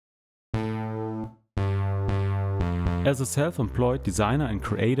As a self-employed designer and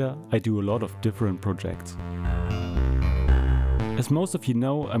creator, I do a lot of different projects. As most of you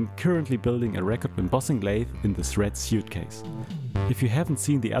know, I'm currently building a record embossing lathe in this red suitcase. If you haven't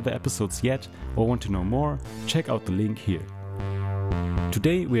seen the other episodes yet or want to know more, check out the link here.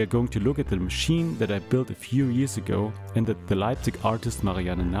 Today we are going to look at the machine that I built a few years ago and that the Leipzig artist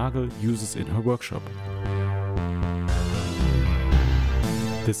Marianne Nagel uses in her workshop.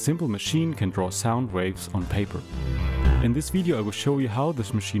 This simple machine can draw sound waves on paper. In this video I will show you how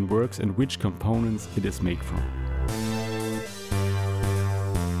this machine works and which components it is made from.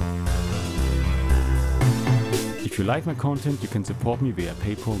 If you like my content, you can support me via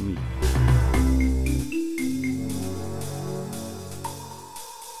PayPal.me.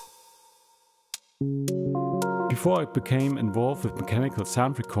 Before I became involved with mechanical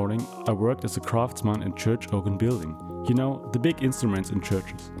sound recording, I worked as a craftsman in church organ building. You know, the big instruments in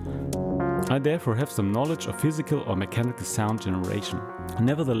churches. I therefore have some knowledge of physical or mechanical sound generation.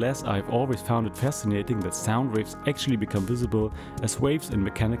 Nevertheless, I have always found it fascinating that sound waves actually become visible as waves in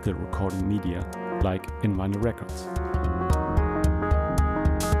mechanical recording media, like in vinyl records.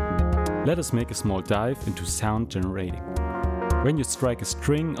 Let us make a small dive into sound generating. When you strike a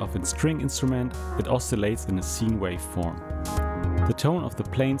string of a string instrument, it oscillates in a sine wave form. The tone of the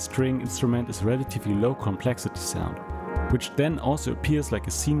plain string instrument is relatively low complexity sound, which then also appears like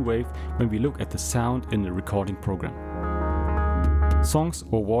a sine wave when we look at the sound in the recording program. Songs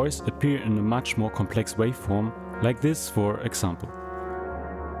or voice appear in a much more complex waveform, like this for example.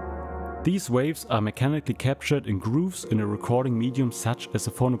 These waves are mechanically captured in grooves in a recording medium such as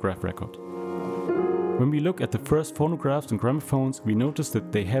a phonograph record. When we look at the first phonographs and gramophones, we notice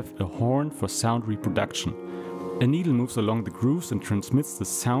that they have a horn for sound reproduction. A needle moves along the grooves and transmits the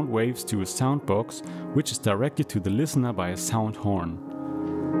sound waves to a sound box, which is directed to the listener by a sound horn.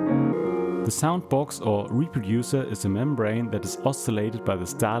 The sound box or reproducer is a membrane that is oscillated by the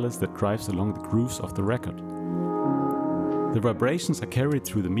stylus that drives along the grooves of the record. The vibrations are carried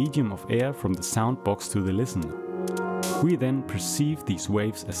through the medium of air from the sound box to the listener. We then perceive these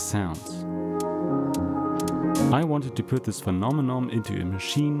waves as sounds. I wanted to put this phenomenon into a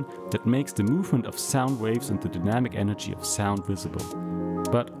machine that makes the movement of sound waves and the dynamic energy of sound visible.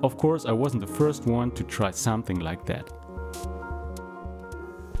 But of course I wasn't the first one to try something like that.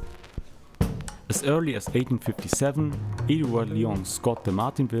 As early as 1857, Edouard Léon Scott de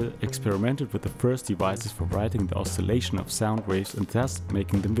Martinville experimented with the first devices for writing the oscillation of sound waves and thus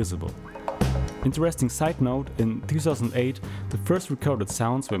making them visible. Interesting side note, in 2008 the first recorded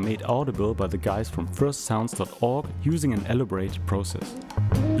sounds were made audible by the guys from firstsounds.org using an elaborate process.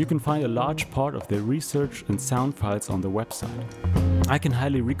 You can find a large part of their research and sound files on their website. I can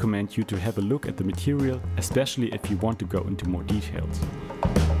highly recommend you to have a look at the material, especially if you want to go into more details.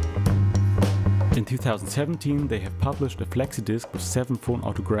 In 2017 they have published a flexi-disc with 7 phone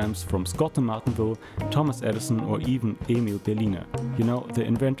autograms from Scott de Martinville, Thomas Edison or even Emil Berliner, you know, the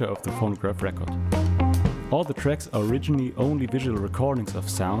inventor of the phonograph record. All the tracks are originally only visual recordings of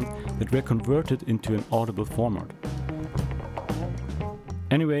sound that were converted into an audible format.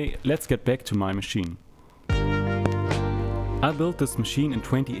 Anyway, let's get back to my machine. I built this machine in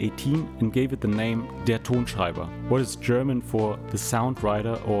 2018 and gave it the name Der Tonschreiber, what is German for the sound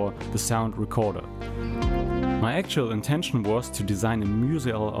writer or the sound recorder. My actual intention was to design a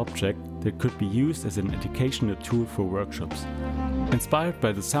museal object that could be used as an educational tool for workshops. Inspired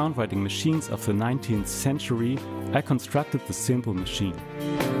by the sound writing machines of the 19th century, I constructed the simple machine.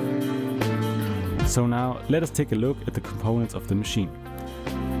 So now let us take a look at the components of the machine.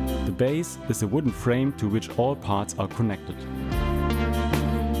 The base is a wooden frame to which all parts are connected.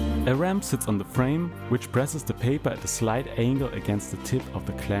 A ramp sits on the frame, which presses the paper at a slight angle against the tip of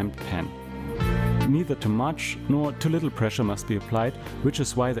the clamped pen. Neither too much nor too little pressure must be applied, which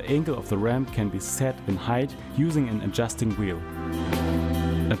is why the angle of the ramp can be set in height using an adjusting wheel.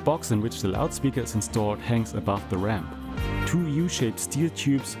 A box in which the loudspeaker is installed hangs above the ramp. 2 U-shaped steel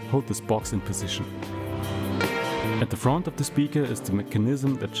tubes hold this box in position. At the front of the speaker is the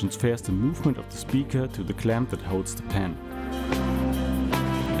mechanism that transfers the movement of the speaker to the clamp that holds the pen.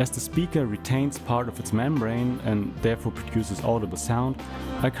 As the speaker retains part of its membrane and therefore produces audible sound,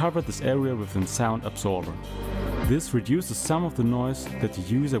 I covered this area with a sound absorber. This reduces some of the noise that the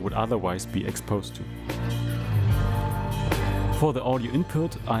user would otherwise be exposed to. For the audio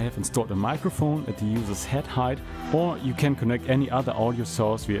input, I have installed a microphone at the user's head height, or you can connect any other audio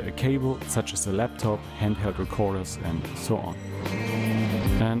source via a cable, such as a laptop, handheld recorders and so on.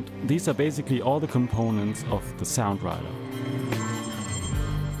 And these are basically all the components of the sound writer.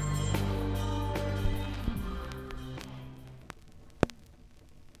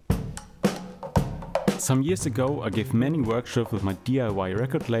 Some years ago I gave many workshops with my DIY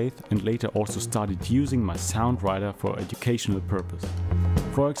record lathe and later also started using my sound writer for educational purpose.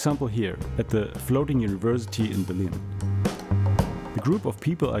 For example here, at the Floating University in Berlin. The group of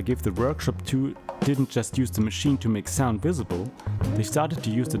people I gave the workshop to didn't just use the machine to make sound visible, they started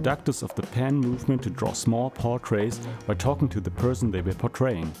to use the ductus of the pen movement to draw small portraits by talking to the person they were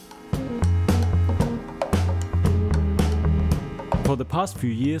portraying. For the past few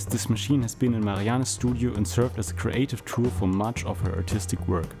years, this machine has been in Marianne's studio and served as a creative tool for much of her artistic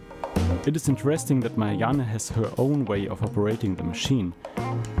work. It is interesting that Marianne has her own way of operating the machine.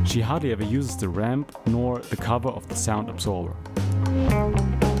 She hardly ever uses the ramp nor the cover of the sound absorber.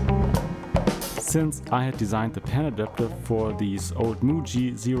 Since I had designed the pen adapter for these old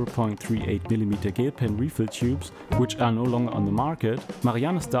Muji 0.38mm gel pen refill tubes, which are no longer on the market,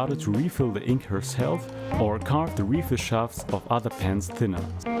 Marianne started to refill the ink herself or carve the refill shafts of other pens thinner,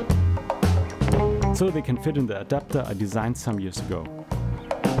 so they can fit in the adapter I designed some years ago.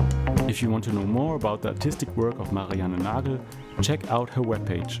 If you want to know more about the artistic work of Marianne Nagel, check out her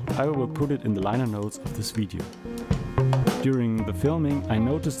webpage. I will put it in the liner notes of this video. During the filming, I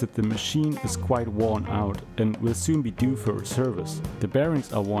noticed that the machine is quite worn out and will soon be due for a service. The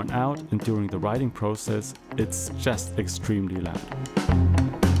bearings are worn out and during the writing process it's just extremely loud.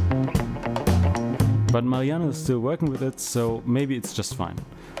 But Marianne is still working with it, so maybe it's just fine.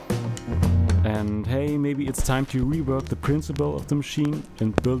 And hey, maybe it's time to rework the principle of the machine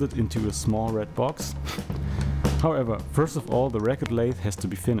and build it into a small red box. However, first of all, the record lathe has to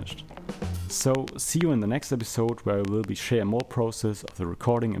be finished. So see you in the next episode where I will share more process of the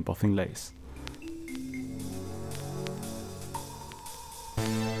recording and buffing lathe.